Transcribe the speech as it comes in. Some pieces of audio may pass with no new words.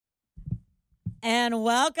And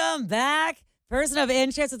welcome back. Person of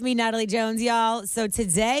interest with me, Natalie Jones, y'all. So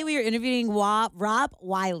today we are interviewing Rob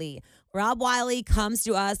Wiley. Rob Wiley comes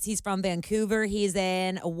to us. He's from Vancouver. He's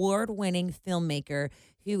an award-winning filmmaker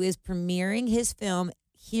who is premiering his film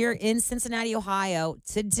here in Cincinnati, Ohio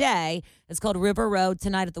today. It's called River Road,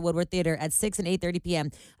 tonight at the Woodward Theater at 6 and 8:30 p.m.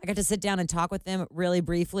 I got to sit down and talk with him really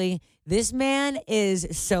briefly. This man is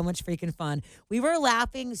so much freaking fun. We were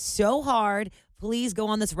laughing so hard. Please go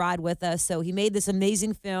on this ride with us. So he made this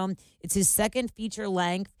amazing film. It's his second feature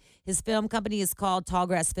length. His film company is called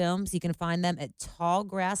Tallgrass Films. You can find them at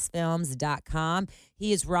tallgrassfilms.com.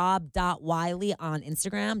 He is rob.wiley on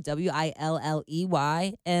Instagram,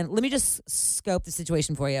 Willey. And let me just scope the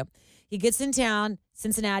situation for you. He gets in town,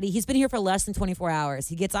 Cincinnati. He's been here for less than 24 hours.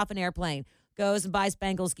 He gets off an airplane, goes and buys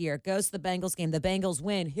Bengals gear, goes to the Bengals game. The Bengals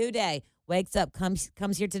win. Who day? Wakes up, comes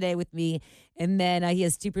here today with me, and then he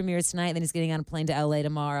has 2 premieres tonight, and then he's getting on a plane to L.A.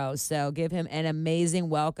 tomorrow. So give him an amazing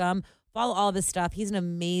welcome. Follow all of his stuff. He's an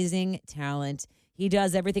amazing talent. He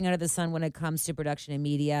does everything under the sun when it comes to production and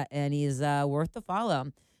media, and he's worth the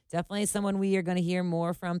follow. Definitely someone we are going to hear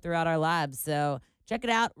more from throughout our lives. So check it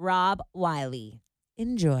out, Rob Wiley.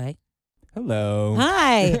 Enjoy. Hello.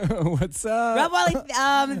 Hi. What's up? Rob Wiley,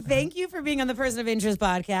 thank you for being on the Person of Interest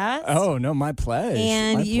podcast. Oh, no, my pleasure.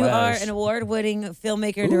 And you are an award-winning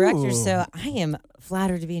filmmaker and director, so I am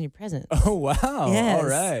flattered to be in your presence. Oh, wow. Yes. All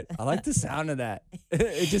right. I like the sound of that.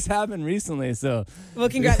 It just happened recently, so. Well,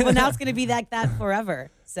 congrats. Well, now it's going to be like that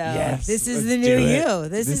forever. So yes, this is the new you.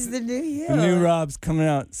 This is the new you. The new Rob's coming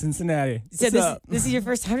out, Cincinnati. So What's up? this is your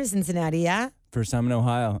first time to Cincinnati, yeah? First time in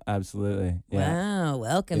Ohio, absolutely. Yeah. Wow,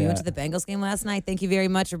 welcome. Yeah. You went to the Bengals game last night. Thank you very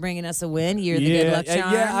much for bringing us a win. You're the good luck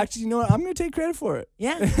charm. Yeah, actually, you know what? I'm going to take credit for it.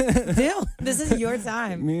 Yeah, do. This is your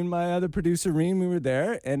time. Me and my other producer, Reem, we were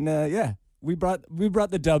there, and yeah. We brought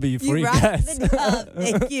the W for you brought guys. The dub.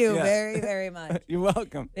 Thank you Yeah. very, very much. You're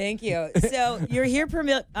welcome. Thank you. So you're here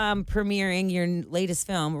premiering your latest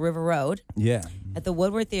film, River Road, Yeah. at the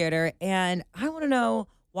Woodward Theater. And I want to know,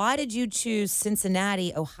 why did you choose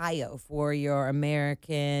Cincinnati, Ohio for your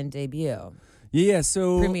American debut? Yeah,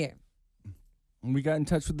 so Premiere. we got in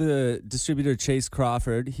touch with the distributor Chase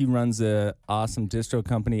Crawford. He runs a awesome distro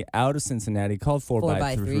company out of Cincinnati called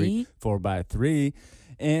 4x3. 4x3.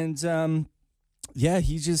 And yeah,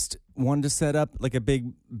 he just wanted to set up like a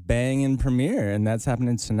big banging premiere, and that's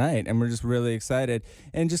happening tonight. And we're just really excited,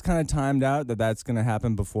 and just kind of timed out that that's going to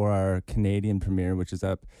happen before our Canadian premiere, which is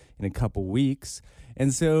up in a couple weeks.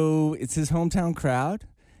 And so it's his hometown crowd.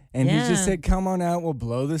 And he just said, come on out, we'll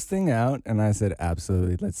blow this thing out. And I said,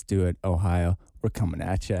 absolutely, let's do it, Ohio. We're coming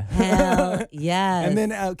at you. Hell yes. And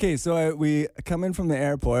then, okay, so we come in from the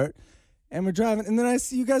airport, and we're driving, and then I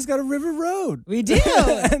see you guys got a River Road. We do.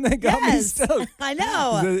 And that got me stoked. I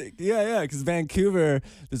know. Yeah, because Vancouver,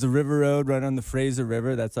 there's a River Road right on the Fraser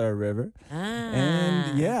River. That's our river.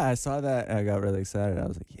 And yeah, I saw that, and I got really excited. I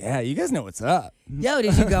was like, yeah, you guys know what's up. Yo,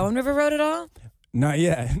 did you go on River Road at all? Not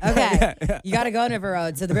yet. Okay. Yeah. You got to go on River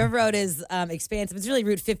Road. So the River Road is expansive. It's really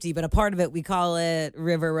Route 50, but a part of it, we call it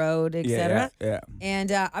River Road, etc. Yeah. And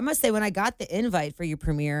I must say, when I got the invite for your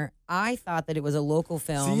premiere, I thought that it was a local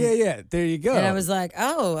film. So yeah, there you go. And I was like,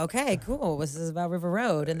 oh, okay, cool. This is about River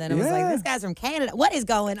Road. And then I was like, this guy's from Canada. What is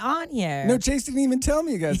going on here? No, Chase didn't even tell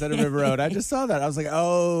me you guys had a River Road. I just saw that. I was like,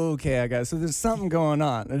 oh, okay, I got it. So there's something going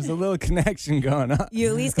on. There's a little connection going on. You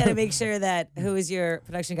at least got to make sure that, who is your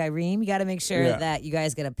production guy, Reem? You got to make sure that you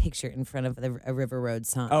guys get a picture in front of a River Road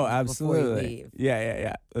sign. Oh, before you absolutely. leave.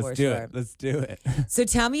 Yeah. Let's do it. So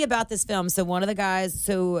tell me about this film. So one of the guys,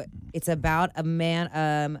 so it's about a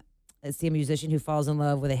man, let's see, a musician who falls in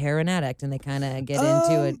love with a heroin addict, and they kind of get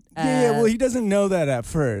into it. Well, he doesn't know that at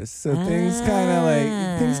first, so things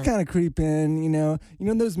kind of creep in. You know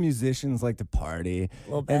those musicians like to party,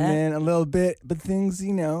 little bit. and then a little bit, but things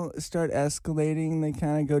start escalating. They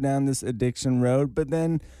kind of go down this addiction road, but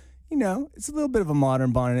then. It's a little bit of a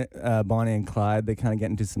modern Bonnie and Clyde. They kind of get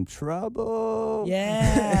into some trouble.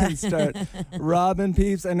 Yeah. And start robbing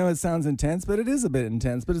peeps. I know it sounds intense, but it is a bit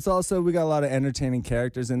intense. But it's also, we got a lot of entertaining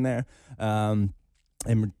characters in there. And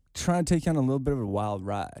we're trying to take you on a little bit of a wild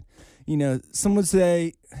ride. Some would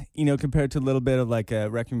say, compared to a little bit of like a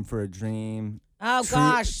Requiem for a Dream. Oh,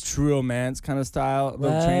 gosh. True romance kind of style, a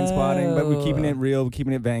little train spotting, but we're keeping it real, we're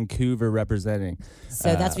keeping it Vancouver representing.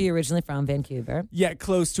 So that's where you're originally from, Vancouver. Yeah,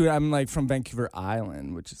 close to it. I'm like from Vancouver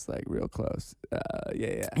Island, which is like real close.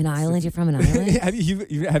 Yeah. An island? You're from an island?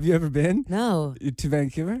 Have you ever been? No. To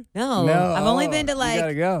Vancouver? No. I've only been to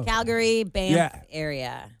gotta go. Calgary, Banff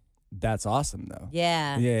area. That's awesome though.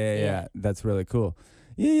 Yeah. Yeah. That's really cool.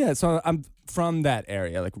 Yeah. So I'm from that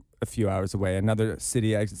area, like a few hours away. Another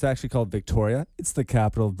city. It's actually called Victoria. It's the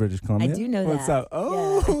capital of British Columbia. I do know What's that. up?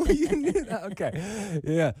 Oh, Yeah. you knew that. Okay.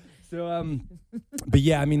 Yeah. So but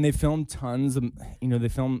yeah, I mean, they film tons of. They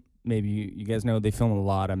film. Maybe you guys know they film a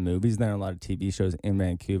lot of movies. There are a lot of TV shows in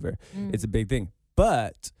Vancouver. It's a big thing,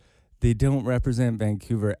 but they don't represent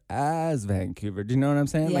Vancouver as Vancouver. Do you know what I'm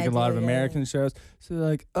saying? Yeah, like a lot of American shows. So they're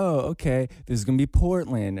like, oh, okay, this is going to be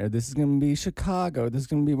Portland, or this is going to be Chicago, this is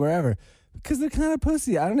going to be wherever. Because they're kind of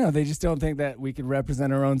pussy. I don't know. They just don't think that we could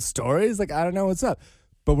represent our own stories. Like, I don't know what's up.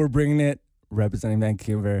 But we're bringing it, representing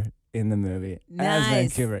Vancouver in the movie as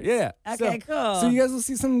Vancouver. Yeah. Okay, cool. So you guys will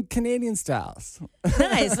see some Canadian styles.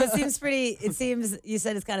 Nice. Well, it seems, you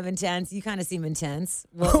said it's kind of intense. You kind of seem intense.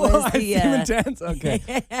 What Oh, was I seem intense?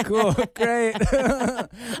 Okay. Cool. Great.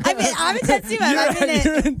 I mean, I'm intense too.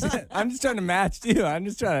 You're intense. I'm just trying to match you. I'm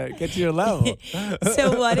just trying to get to your level.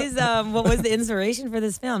 So what was the inspiration for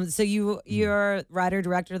this film? So you're writer,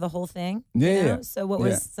 director of the whole thing? Yeah. So what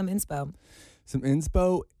was some inspo? Some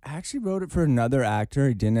inspo. I actually wrote it for another actor.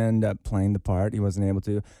 He didn't end up playing the part. He wasn't able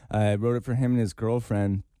to. I wrote it for him and his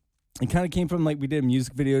girlfriend. It kind of came from, like, we did a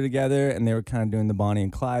music video together, and they were kind of doing the Bonnie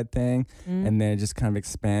and Clyde thing, and then it just kind of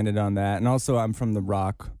expanded on that. And also, I'm from the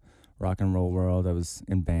rock and roll world. I was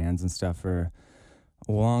in bands and stuff for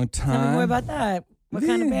a long time. Tell me more about that. What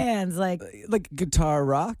kind of bands? Like guitar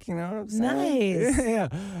rock, you know what I'm saying? Nice.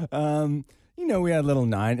 Yeah. We had a little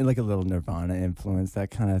Nirvana influence,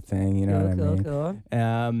 that kind of thing. You know what I mean?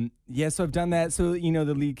 Cool. Yeah, so I've done that. So,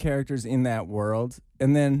 the lead characters in that world.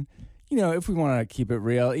 And then, if we want to keep it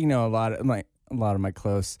real, a lot of my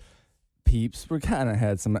close peeps were kind of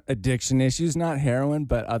had some addiction issues, not heroin,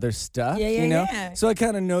 but other stuff, Yeah. So I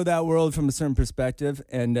kind of know that world from a certain perspective,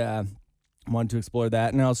 and wanted to explore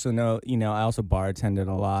that. And I also know, I also bartended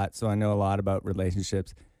a lot, so I know a lot about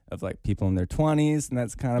relationships of, like, people in their 20s, and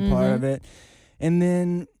that's kind of part of it. And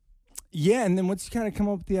then once you kind of come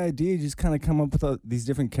up with the idea, you just kind of come up with these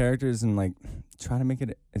different characters and, like, try to make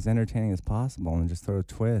it as entertaining as possible and just throw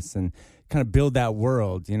twists and kind of build that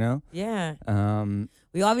world, Yeah.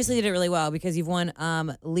 We obviously did it really well because you've won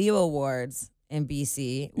Leo Awards in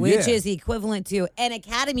BC, which is the equivalent to an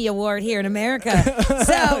Academy Award here in America.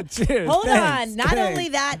 So Cheers, hold thanks, on. Not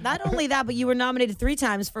only that, but you were nominated 3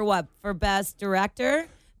 times for what? For Best Director,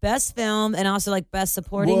 Best Film, and also, like, Best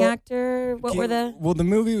Supporting Actor. What were the? Well, the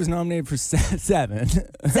movie was nominated for 7.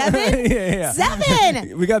 7? Yeah.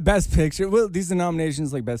 7. We got Best Picture. Well, these are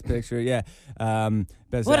nominations, like Best Picture, yeah.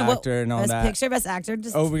 Best Actor and all Best that. Picture, Best Actor.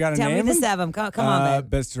 Just we got to tell name me the them? 7. Come on, babe.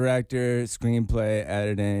 Best Director, Screenplay,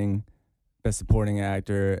 Editing, Best Supporting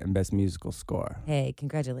Actor, and Best Musical Score. Hey,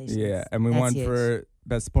 congratulations. Yeah, and we That's won huge. for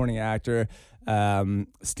Best Supporting Actor.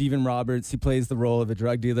 Stephen Roberts, he plays the role of a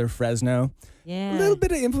drug dealer, Fresno. Yeah. A little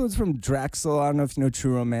bit of influence from Drexel. I don't know if you know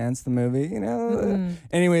True Romance, the movie.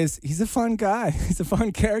 Anyways, he's a fun guy. He's a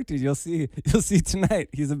fun character. You'll see tonight.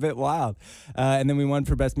 He's a bit wild. And then we won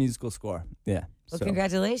for Best Musical Score. Yeah. Well, so,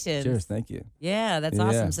 congratulations. cheers. Thank you. Yeah, that's Yeah.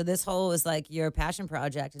 awesome. So this whole is like your passion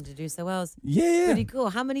project, and to do so well is Yeah. pretty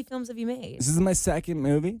cool. How many films have you made? This is my second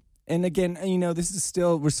movie. And again, this is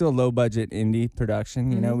we're still a low budget indie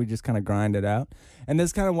production. We just kind of grind it out. And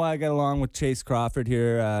that's kind of why I got along with Chase Crawford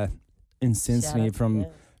here in Cincinnati from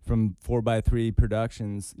 4x3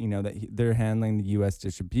 Productions. They're handling the U.S.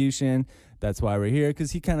 distribution. That's why we're here,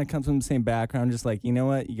 because he kind of comes from the same background. Just like, you know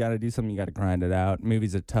what, you got to do something. You got to grind it out.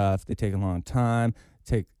 Movies are tough. They take a long time.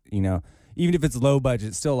 Even if it's low budget,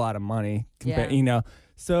 it's still a lot of money.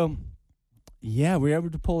 So. Yeah, we were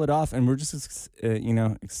able to pull it off, and we're just,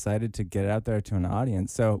 excited to get it out there to an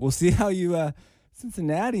audience. So we'll see how you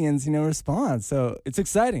Cincinnatians, respond. So it's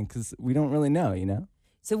exciting because we don't really know.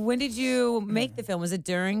 So when did you make the film? Was it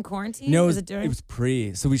during quarantine? No, was it during? It was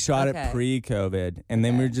pre. So we shot it pre-COVID, and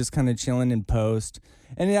then we were just kind of chilling in post.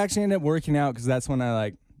 And it actually ended up working out because that's when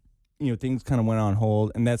I things kind of went on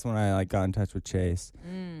hold, and that's when I got in touch with Chase,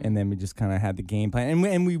 and then we just kind of had the game plan,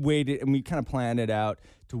 and we waited, and we kind of planned it out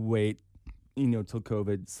to wait. Till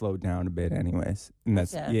COVID slowed down a bit anyways. And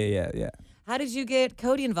that's, yeah. How did you get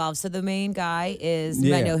Cody involved? So the main guy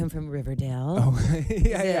you might know him from Riverdale. Oh,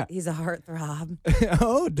 yeah. He's a heartthrob.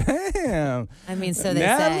 Oh, damn. I mean, so they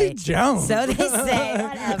Natalie say. Jones. So they say,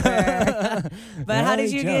 whatever. But how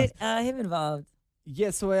did you get him involved?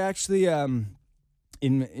 Yeah, so I actually,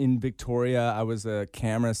 in Victoria, I was a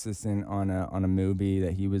camera assistant on a movie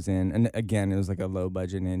that he was in, and again, it was like a low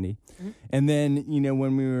budget indie. Mm-hmm. And then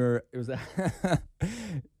when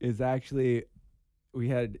we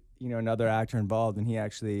had another actor involved,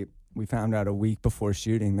 and we found out a week before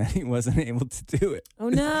shooting that he wasn't able to do it. Oh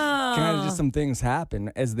no! Kind of just some things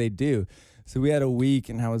happen as they do. So we had a week,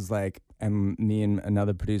 and I was like, and me and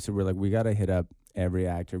another producer were like, we got to hit up every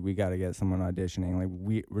actor. We got to get someone auditioning.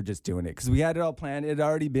 Like we're just doing it because we had it all planned. It had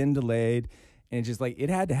already been delayed. And it's just like, it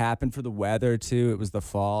had to happen for the weather too. It was the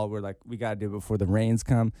fall. We're like, we got to do it before the rains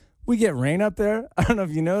come. We get rain up there. I don't know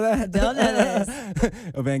if you know that. I don't know this.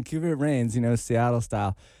 Oh, Vancouver, it rains, Seattle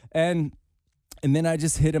style. And then I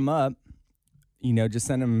just hit him up, just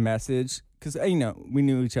sent him a message. Because, we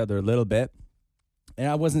knew each other a little bit. And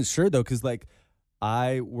I wasn't sure, though, because, like,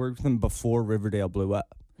 I worked with him before Riverdale blew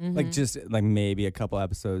up. Like, just, like, maybe a couple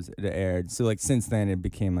episodes it aired. So, like, since then, it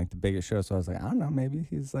became, like, the biggest show. So I was like, I don't know, maybe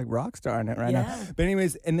he's, like, rock star in it right now. But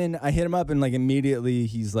anyways, and then I hit him up, and, like, immediately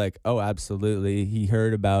he's like, oh, absolutely. He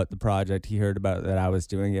heard about the project. He heard about that I was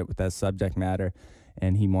doing it with that subject matter.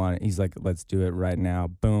 And he's like, let's do it right now.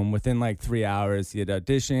 Boom. Within, like, 3 hours, he had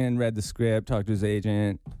auditioned, read the script, talked to his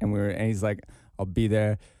agent, and he's like, I'll be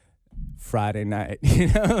there Friday night.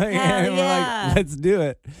 And we're like, let's do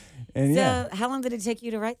it. And so how long did it take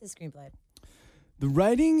you to write the screenplay? The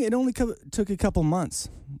writing, it only took a couple months.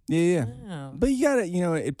 Yeah. Oh. But you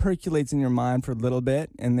gotta, it percolates in your mind for a little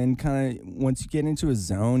bit, and then kind of once you get into a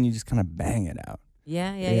zone, you just kind of bang it out.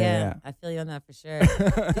 Yeah. I feel you on that for sure.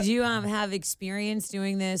 Did you have experience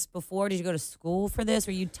doing this before? Did you go to school for this?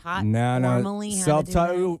 Were you taught normally?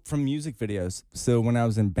 Self-taught from music videos. So when I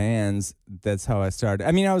was in bands, that's how I started.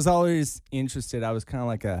 I mean, I was always interested. I was kind of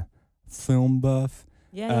like a film buff.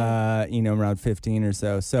 Around 15 or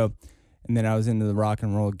so. So, and then I was into the rock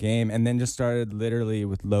and roll game, and then just started literally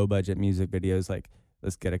with low budget music videos. Like,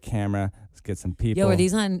 let's get a camera, let's get some people. Yo, are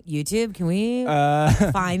these on YouTube? Can we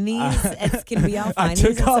find these? Can we all find these?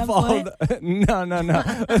 I took off all no.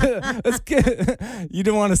 Let's get. You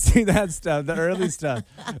don't want to see that stuff. The early stuff.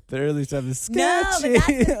 The early stuff is sketchy. No, but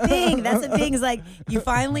that's the thing. That's the thing. Is like you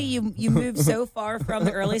finally you move so far from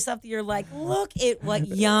the early stuff that you're like, look at what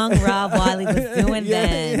young Rob Wiley was doing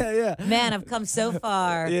then. Yeah. Man, I've come so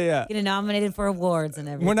far. Yeah. Getting nominated for awards and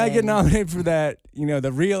everything. When I get nominated for that,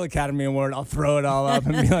 the real Academy Award, I'll throw it all up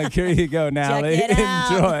and be like, here you go, Natalie.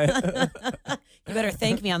 Enjoy. You better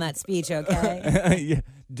thank me on that speech, okay?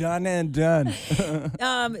 Done and done.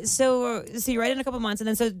 So you write in a couple months, and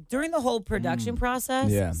then so during the whole production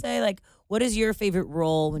process, say, like, what is your favorite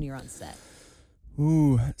role when you're on set?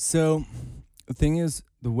 Ooh, so the thing is,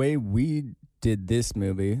 the way we did this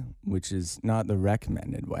movie, which is not the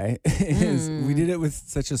recommended way, is we did it with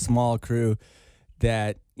such a small crew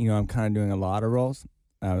that, I'm kind of doing a lot of roles.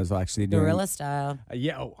 I was actually doing guerrilla style.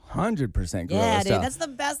 100% guerrilla style. Yeah, dude, that's the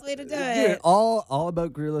best way to do it. Dude, all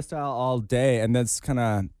about guerrilla style all day, and that's kind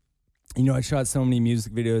of, I shot so many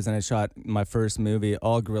music videos, and I shot my first movie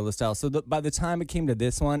all guerrilla style. So by the time it came to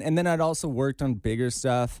this one, and then I'd also worked on bigger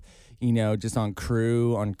stuff, just on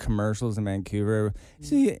crew, on commercials in Vancouver.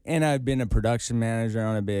 See, and I've been a production manager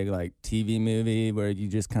on a big like TV movie where you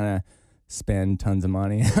just kind of spend tons of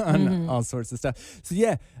money on all sorts of stuff. So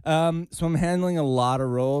so I'm handling a lot of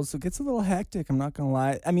roles. So it gets a little hectic. I'm not gonna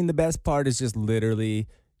lie. I mean, the best part is just literally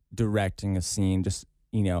directing a scene, just,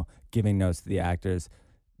 giving notes to the actors.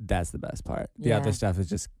 That's the best part. The other stuff is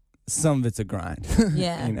just, some of it's a grind.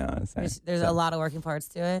 Yeah. There's a lot of working parts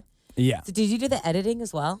to it. Yeah. So did you do the editing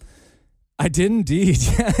as well? I did indeed.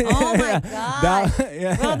 Oh my God.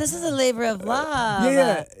 Well, this is a labor of love.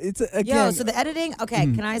 Yeah. It's again. So the editing, okay,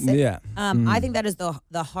 can I say? Yeah. I think that is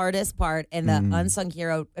the hardest part and the unsung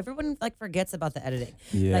hero. Everyone like forgets about the editing.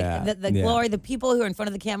 Yeah. Like the glory, the people who are in front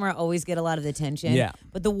of the camera always get a lot of the attention. Yeah.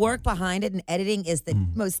 But the work behind it and editing is the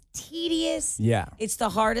most tedious. Yeah. It's the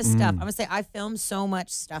hardest stuff. I'm gonna say I film so much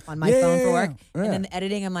stuff on my phone for work. Yeah. And then the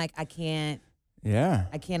editing, I'm like, I can't. Yeah.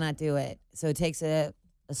 I cannot do it. So it takes a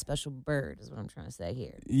special bird is what I'm trying to say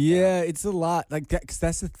here. Yeah, it's a lot like that, because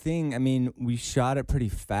that's the thing. I mean, we shot it pretty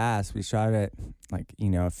fast. We shot it like,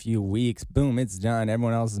 a few weeks. Boom, it's done.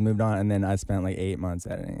 Everyone else has moved on. And then I spent like 8 months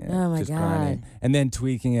editing it. Oh, my just God. grinding. And then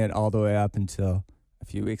tweaking it all the way up until a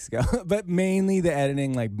few weeks ago. But mainly the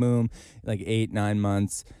editing, like, boom, like 8-9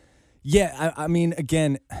 months. Yeah, I mean,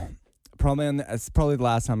 again, it's probably the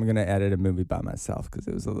last time I'm gonna edit a movie by myself, because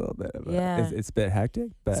it was a little bit of it's a bit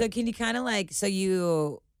hectic. But so can you kind of like, so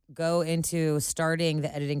you go into starting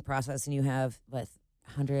the editing process and you have what,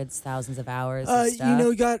 hundreds, thousands of hours of stuff?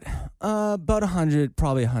 We got about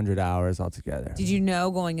 100 hours altogether. Did you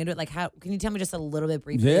know going into it, like, how can you tell me just a little bit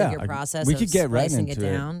briefly of your process? We could get right into it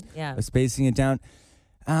down. Yeah, spacing it down.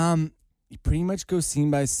 You pretty much go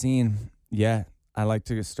scene by scene. Yeah. I like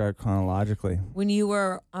to start chronologically. When you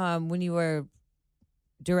were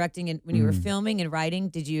directing and when you were filming and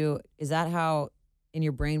writing, is that how in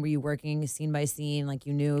your brain were you working scene by scene, like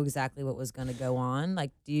you knew exactly what was going to go on?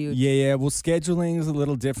 Like, do you? Yeah. Well, scheduling is a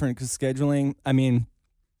little different, because scheduling, I mean,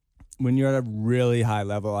 when you're at a really high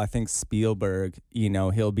level, I think Spielberg,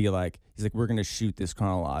 he'll be like, he's like, we're going to shoot this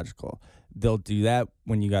chronological. They'll do that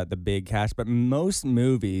when you got the big cash, but most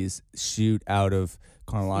movies shoot out of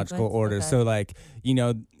chronological order. Okay. So like,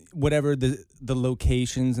 whatever the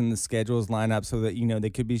locations and the schedules line up so that, they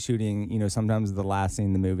could be shooting, sometimes the last scene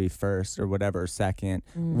in the movie first or whatever, second,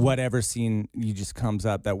 whatever scene you just comes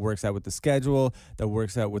up that works out with the schedule, that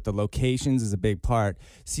works out with the locations is a big part.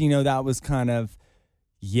 So, that was kind of,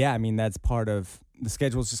 that's part of the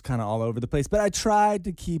schedule's just kind of all over the place, but I tried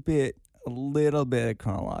to keep it a little bit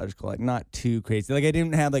chronological, like not too crazy. Like I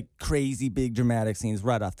didn't have like crazy big dramatic scenes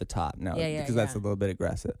right off the top. No, because that's a little bit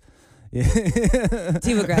aggressive. Yeah.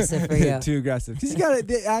 Too aggressive for you. Too aggressive. Because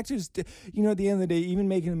the actors, at the end of the day, even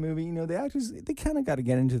making a movie, the actors, they kind of got to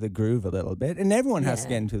get into the groove a little bit. And everyone has to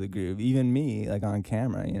get into the groove, even me, like on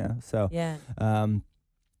camera, So,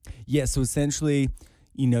 so essentially,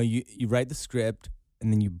 you write the script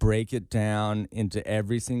and then you break it down into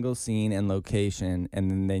every single scene and location.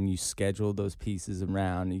 And then you schedule those pieces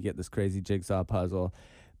around. And you get this crazy jigsaw puzzle.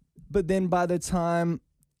 But then by the time,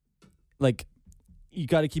 like, you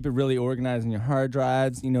got to keep it really organized on your hard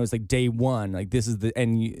drives. It's like day one. Like this is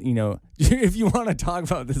and if you want to talk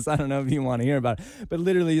about this, I don't know if you want to hear about it, but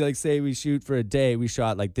literally like say we shoot for a day, we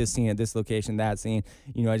shot like this scene at this location, that scene,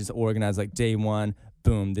 I just organized like day one,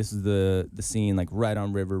 boom, this is the scene like right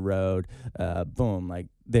on River Road, boom, like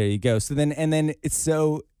there you go. So then, and then it's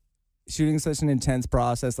so, shooting such an intense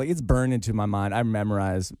process, like it's burned into my mind. I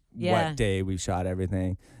memorize what day we shot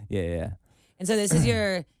everything. Yeah. And so this is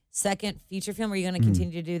your second feature film. Are you going to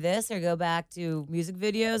continue to do this or go back to music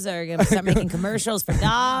videos, or are you going to start making commercials for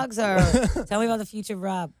dogs, or tell me about the future of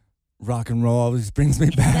Rob? Rock and roll always brings me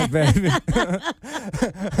back, baby.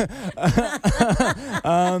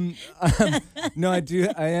 No,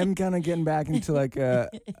 I am kind of getting back into like a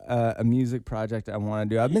music project I want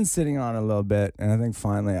to do. I've been sitting on it a little bit, and I think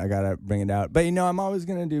finally I got to bring it out. But, I'm always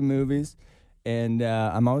going to do movies, and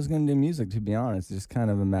I'm always going to do music, to be honest. It's just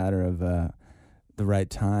kind of a matter of the right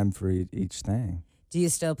time for each thing. Do you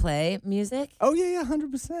still play music? Oh, yeah,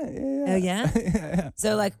 100%. Yeah. Oh, yeah? Yeah.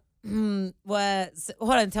 So, like, hold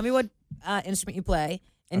on, tell me what instrument you play.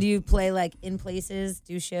 And do you play, like, in places,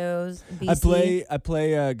 do shows in BC? I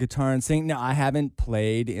play guitar and sing. No, I haven't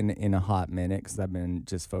played in a hot minute because I've been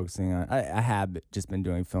just focusing on, I have just been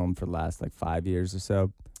doing film for the last, like, 5 years or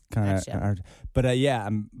so. But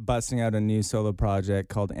I'm busting out a new solo project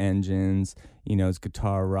called Engines. It's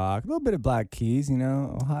guitar rock, a little bit of Black Keys,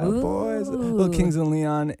 Ohio boys, a little Kings of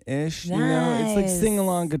Leon-ish, Nice. It's like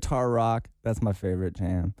sing-along guitar rock. That's my favorite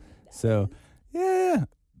jam. So, yeah.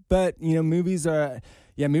 But, movies are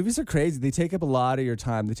crazy. They take up a lot of your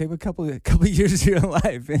time. They take up a couple of years of your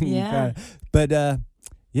life. And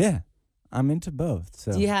I'm into both.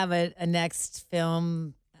 So. Do you have a next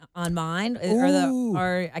film on mind,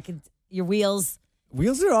 your wheels?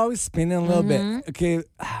 Wheels are always spinning a little bit. Okay,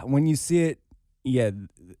 when you see it,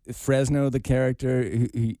 Fresno, the character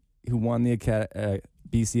who won the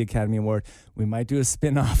BC Academy Award, we might do a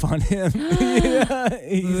spin-off on him.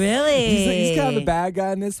 Really? He's kind of a bad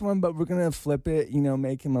guy in this one, but we're gonna flip it.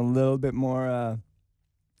 Make him a little bit more,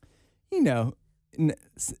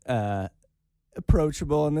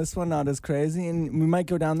 approachable in this one, not as crazy, and we might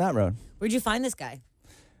go down that road. Where'd you find this guy?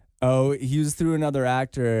 Oh, he was through another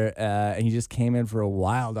actor, and he just came in for a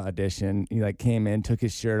wild audition. He came in, took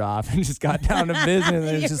his shirt off, and just got down to business.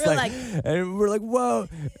 And it's just and we're like, whoa!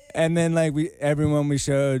 And then everyone we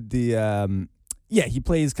showed the, he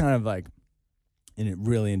plays kind of like a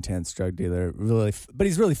really intense drug dealer, but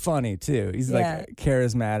he's really funny too. He's like a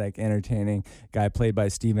charismatic, entertaining guy played by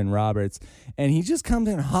Stephen Roberts, and he just comes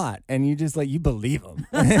in hot, and you just you believe him.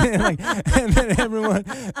 and then everyone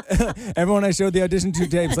I showed the audition to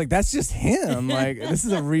tapes, that's just him. This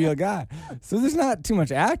is a real guy. So there's not too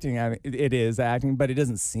much acting. I mean, it is acting, but it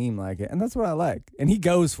doesn't seem like it, and that's what I like. And he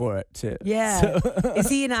goes for it too. Yeah. So. Is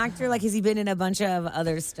he an actor? Has he been in a bunch of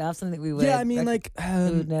other stuff? Something that we would. Yeah, I mean, we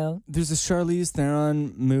would know. There's a Charlize Theron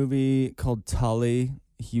movie called Tully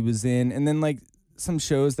he was in, and then some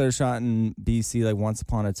shows that are shot in BC, like Once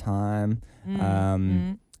Upon a Time,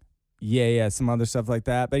 some other stuff like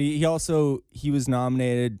that. But he was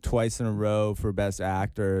nominated twice in a row for Best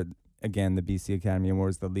Actor, again the BC Academy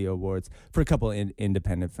Awards, the Leo Awards, for a couple of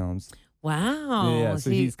independent films. Wow. Yeah, so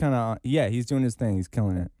he's kind of he's doing his thing, he's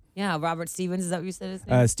killing it. Yeah, Robert Stevens, is that what you said his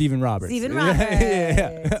name? Stephen Roberts. Stephen Roberts.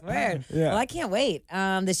 Yeah. Weird. Yeah. Well, I can't wait.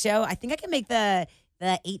 The show, I think I can make the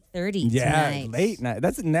 8:30 tonight. Late night.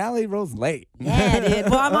 That's Natalie rolls late. Yeah, dude.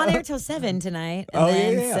 Well, I'm on air till 7 tonight.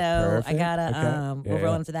 And So perfect. I gotta we're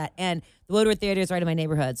rolling for that. And the Woodward Theater is right in my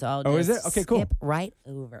neighborhood, so I'll just is it? Okay, cool. skip right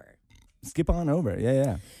over. skip on over.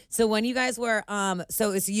 Yeah. So when you guys were,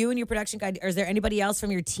 so it's you and your production guy, or is there anybody else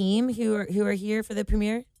from your team who are here for the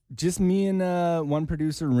premiere? Just me and one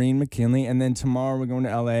producer, Reen McKinley, and then tomorrow we're going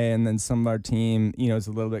to LA, and then some of our team, is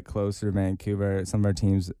a little bit closer to Vancouver. Some of our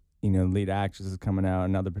team's, lead actress is coming out,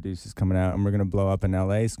 another producer's coming out, and we're gonna blow up an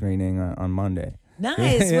LA screening on Monday.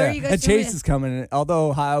 Nice. Where are you guys? And Chase is coming, although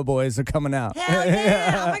Ohio boys are coming out. Hell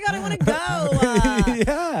yeah! Oh my God, I want to go.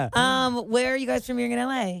 Yeah. Where are you guys premiering in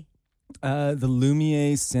LA? The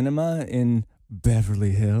Lumiere Cinema in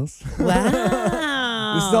Beverly Hills.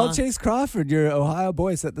 Wow. This is all Chase Crawford, your Ohio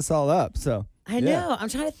boy, set this all up. So I know. I'm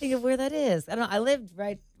trying to think of where that is. I don't know. I lived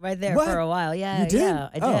right there for a while. Yeah, you did? Yeah,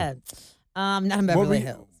 I did. Not in Beverly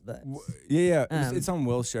Hills. But, it's on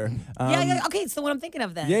Wilshire. Okay, so what I'm thinking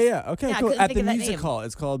of then. Okay, cool. At the music hall.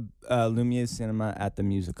 It's called Lumiere Cinema at the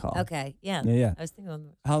music hall. Okay, yeah. I was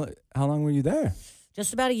thinking how long were you there?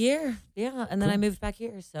 Just about a year. Yeah, and then I moved back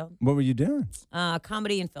here. So what were you doing?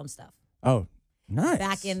 Comedy and film stuff. Oh, nice.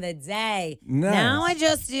 Back in the day. Nice. Now I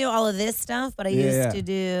just do all of this stuff, but I used to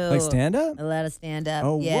do like stand up. A lot of stand up.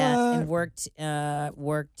 Oh, yeah, what? and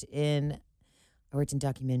worked in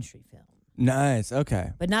documentary film. Nice.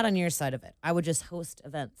 Okay. But not on your side of it. I would just host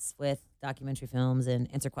events with documentary films and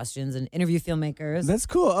answer questions and interview filmmakers. That's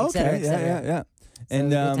cool. Okay. Yeah. So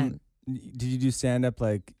and did you do stand up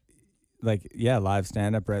like live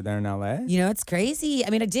stand up right there in LA? It's crazy. I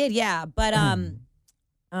mean, I did, yeah, but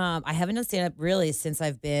I haven't done stand up really since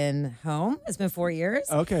I've been home. It's been 4 years.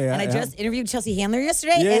 Okay. And I just interviewed Chelsea Handler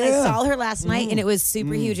yesterday, and I saw her last night, and it was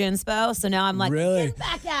super huge inspo. So now I'm like, really? Get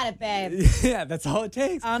back at it, babe. Yeah, that's all it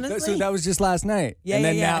takes. Honestly. So that was just last night. Yeah, and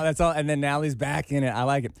then yeah. now that's all. And then Nally's back in it. I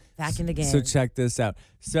like it. Back in the game. So check this out.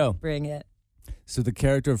 So bring it. So the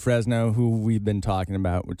character of Fresno, who we've been talking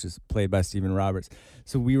about, which is played by Stephen Roberts.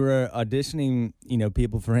 So we were auditioning,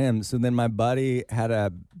 people for him. So then my buddy had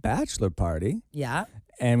a bachelor party. Yeah.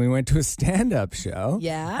 And we went to a stand-up show.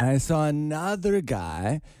 Yeah. And I saw another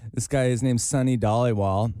guy. This guy, his name's Sonny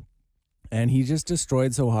Dollywall. And he just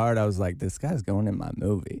destroyed so hard. I was like, this guy's going in my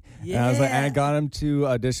movie. Yeah. And I was like, and I got him to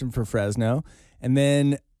audition for Fresno.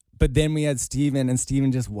 But then we had Steven, and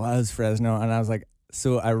Steven just was Fresno. And I was like,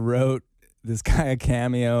 so I wrote this guy a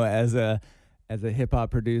cameo as a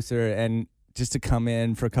hip-hop producer, and just to come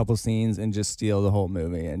in for a couple scenes and just steal the whole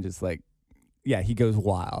movie and just like, yeah, he goes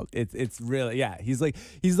wild. It's really, he's like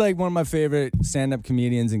one of my favorite stand-up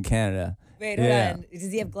comedians in Canada. Wait, hold on.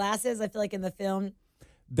 Does he have glasses? I feel like in the film.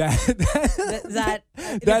 That's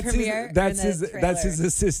his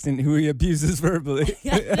assistant who he abuses verbally.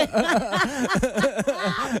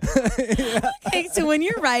 Okay, so when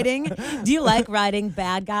you're writing, do you like writing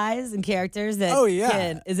bad guys and characters that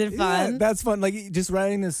is it fun? Yeah, that's fun. Like just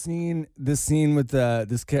writing this scene with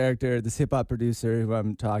this character, this hip hop producer who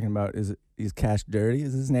I'm talking about he's Cash Dirty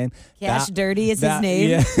is his name. Cash Dirty is his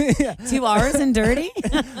name. Yeah. 2 R's in Dirty.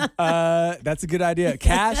 That's a good idea.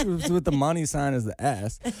 Cash was with the money sign as the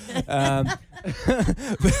S.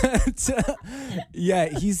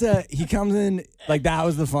 He comes in like that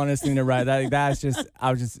was the funnest thing to write. I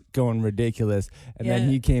was just going ridiculous, and then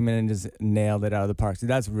he came in and just nailed it out of the park. So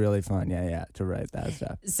that's really fun. Yeah, to write that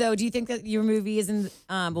stuff. So do you think that your movie isn't?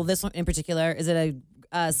 This one in particular, is it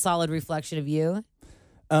a solid reflection of you?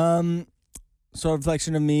 So a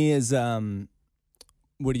reflection of me is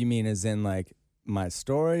what do you mean? As in like my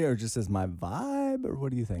story, or just as my vibe, or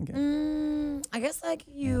what are you thinking? I guess like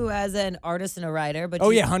you as an artist and a writer, but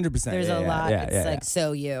 100%. There's a lot. It's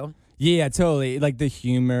so you. Yeah, totally. Like the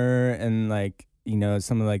humor and like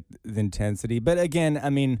some of like the intensity. But again, I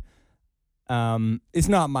mean, it's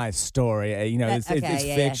not my story. It's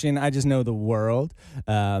fiction. I just know the world.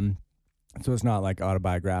 So it's not like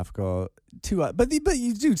autobiographical. But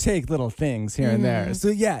you do take little things here and there. So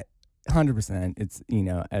yeah, 100%. It's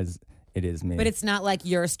as it is me. But it's not like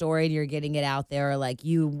your story and you're getting it out there, or like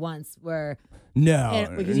you once were. No,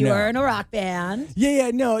 because you were in a rock band.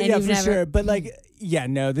 For sure. But like,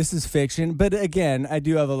 this is fiction. But again, I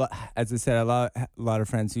do have a lot. As I said, a lot of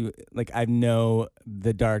friends who like I know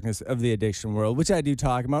the darkness of the addiction world, which I do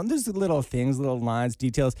talk about. And there's little things, little lines,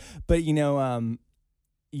 details. But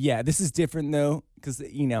this is different though, because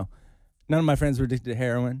none of my friends were addicted to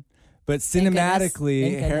heroin. But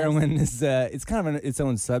cinematically, heroin is it's kind of its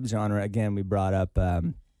own subgenre. Again, we brought up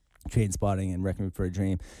Trainspotting and Requiem for a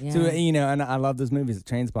Dream. Yeah. So and I love those movies.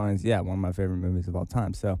 Trainspotting is one of my favorite movies of all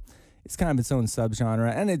time. So it's kind of its own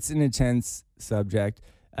subgenre, and it's an intense subject.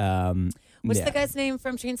 What's the guy's name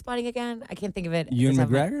from Trainspotting again? I can't think of it. Ewan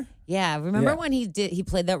McGregor? Yeah, remember when he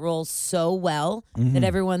played that role so well that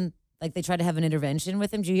everyone. Like they tried to have an intervention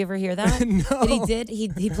with him. Did you ever hear that? No. But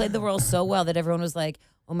he played the role so well that everyone was like,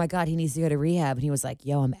 "Oh my God, he needs to go to rehab." And he was like,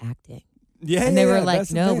 "Yo, I'm acting." Yeah, and they were yeah, like, that's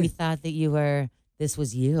the no, thing. we thought that you were. This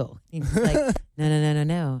was you. He's like,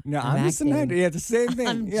 no. No, I'm just an acting. actor. Yeah, it's the same thing.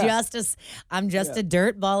 I'm just a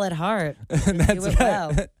dirt ball at heart. Just That's do it right.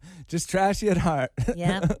 well. Just trashy at heart.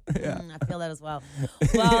 Yeah. I feel that as well.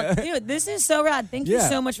 Well, dude, this is so rad. Thank you Yeah.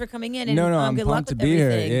 so much for coming in. And No, I'm good luck pumped to with be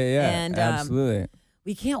here. everything. Yeah, And absolutely.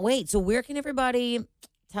 we can't wait. So where can everybody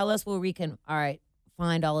tell us where we can,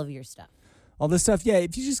 find all of your stuff? All this stuff, yeah.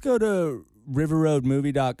 If you just go to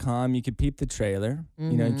riverroadmovie.com, you can peep the trailer.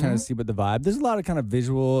 You know, you kind of see what the vibe. There's a lot of kind of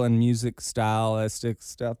visual and music stylistic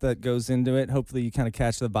stuff that goes into it. Hopefully you kind of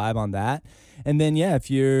catch the vibe on that. And then, yeah, if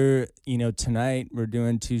you're, tonight we're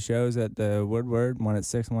doing 2 shows at the Woodward, one at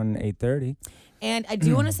 6, one at 8:30. And I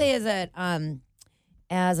do want to say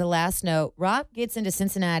as a last note, Rob gets into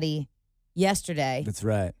Cincinnati yesterday. That's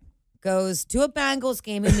right. Goes to a Bengals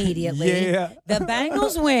game immediately. Yeah. The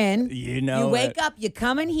Bengals win. You wake up, you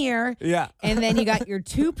come in here. Yeah. And then you got your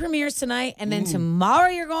 2 premieres tonight, and then tomorrow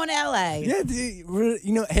you're going to LA.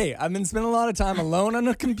 Yeah, hey, I've been spending a lot of time alone on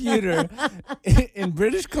a computer in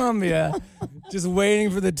British Columbia, just waiting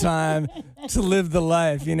for the time to live the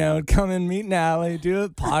life, come and meet Natalie, do a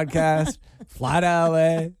podcast, fly to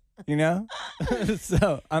LA,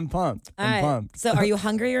 So I'm pumped. I'm pumped. So are you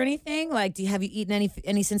hungry or anything? Like, have you eaten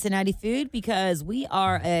any Cincinnati food? Because we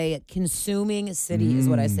are a consuming city, is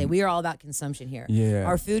what I say. We are all about consumption here. Yeah.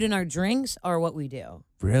 Our food and our drinks are what we do.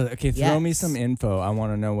 Really? Okay, throw me Yes. some info. I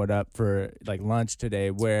want to know what up for like lunch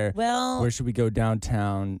today. Where should we go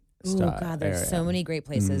downtown? Oh God, there's area? so many great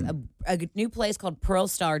places. A new place called Pearl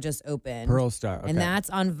Star just opened. Pearl Star, okay. And that's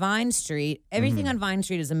on Vine Street. Everything on Vine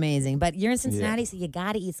Street is amazing. But you're in Cincinnati, so you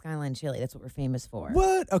got to eat Skyline Chili. That's what we're famous for.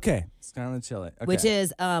 What? Okay. Skyline Chili. Okay. Which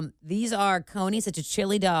is, these are conies, such a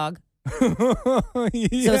chili dog. Yeah. So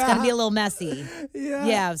it's gonna be a little messy. Yeah.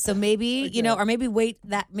 Yeah. So maybe or maybe wait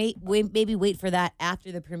for that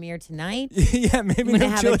after the premiere tonight. Yeah. Maybe I'm gonna no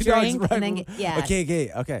have chili a drink dogs. and Right. then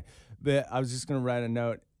Okay. But I was just gonna write a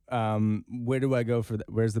note. Where do I go for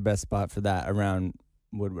that? Where's the best spot for that around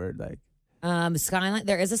Woodward? Like, Skyline.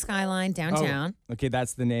 There is a Skyline downtown. Oh, okay,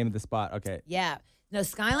 that's the name of the spot. Okay. Yeah. No,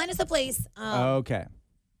 Skyline is the place. Okay.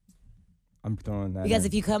 I'm throwing that. Because in.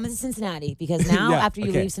 if you come to Cincinnati, because now Yeah, after you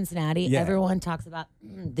okay. leave Cincinnati, Yeah. everyone talks about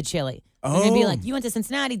the chili. They're gonna be Oh. like, "You went to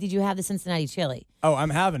Cincinnati? Did you have the Cincinnati chili?" Oh, I'm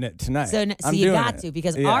having it tonight. So I'm you doing got it. to,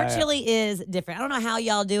 because Yeah, our yeah. chili is different. I don't know how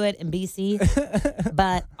y'all do it in BC,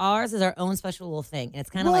 but ours is our own special little thing, and it's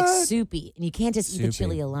kind of like What? soupy, and you can't just eat the Soupy.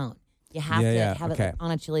 chili alone. You have Yeah, to yeah, have okay. it on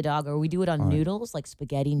a chili dog, or we do it on noodles, like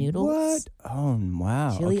spaghetti noodles. What? Oh,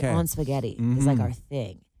 wow. Chili okay. on spaghetti is like our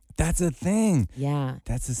thing. That's a thing. Yeah.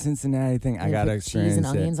 That's a Cincinnati thing. I And gotta put experience cheese and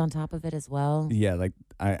it. onions on top of it as well. Yeah, like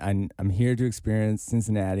I'm here to experience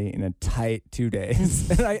Cincinnati in a tight 2 days.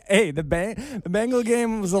 Hey, the Bengal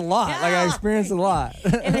game was a lot. Like I Yeah. experienced a lot.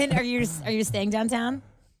 And then are you staying downtown?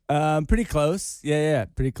 Pretty close. Yeah,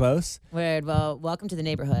 pretty close. Weird. Well, welcome to the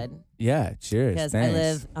neighborhood. Yeah, cheers. Because Thanks.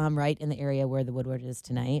 I live right in the area where the Woodward is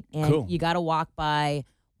tonight. And Cool. you got to walk by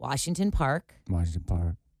Washington Park. Washington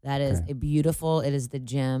Park. That is Okay. a beautiful, it is the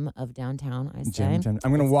gem of downtown, I say. Jim. I'm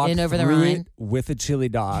gonna walk in over the through Rhine. it with a chili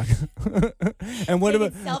dog. And what Taking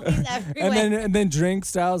about selfies everywhere. and then drink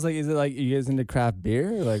styles? Like, is it like you guys into craft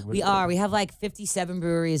beer? Or like what- We are. We have like 57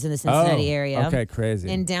 breweries in the Cincinnati area. Okay, crazy.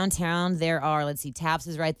 In downtown, there are, let's see, Taps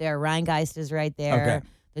is right there. Rheingeist is right there. Okay.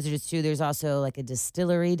 Those are just 2. There's also like a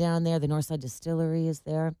distillery down there. The Northside Distillery is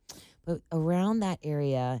there. But around that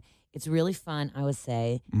area, it's really fun, I would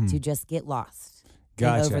say, to just get lost.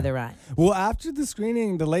 Gotcha. Over the Rhine. Well, after the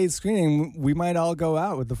screening, the late screening, we might all go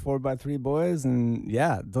out with the 4x3 boys, and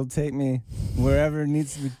yeah, they'll take me wherever it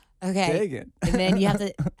needs to be Okay. taken. And then you have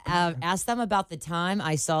to ask them about the time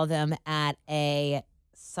I saw them at a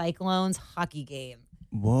Cyclones hockey game.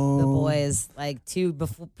 Whoa. The boys, like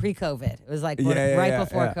pre-COVID. It was like Yeah, right yeah,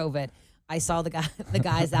 before yeah. COVID. I saw the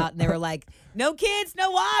guys out, and they were like, "No kids,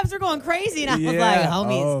 no wives. We're going crazy." And I was Yeah. like,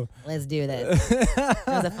 "Homies, Oh. let's do this." It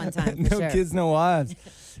was a fun time. For No sure. kids, no wives.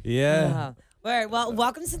 Yeah. All right. Well,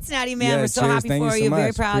 welcome to Cincinnati, man. Yeah, We're so cheers. happy Thank you for so you. Very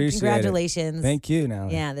much. proud. Appreciate it. Congratulations. Thank you, now.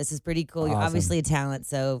 Yeah, this is pretty cool. You're Awesome. obviously a talent,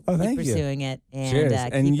 so Oh, keep thank you. pursuing it and Cheers.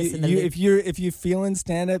 keep And us in the loop. if you feeling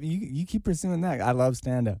stand up, you keep pursuing that. I love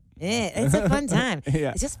stand up. Yeah, it's a fun time.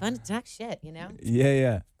 Yeah. It's just fun to talk shit, you know?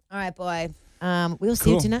 Yeah. All right, boy. We'll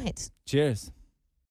see you Cool. tonight. Cheers.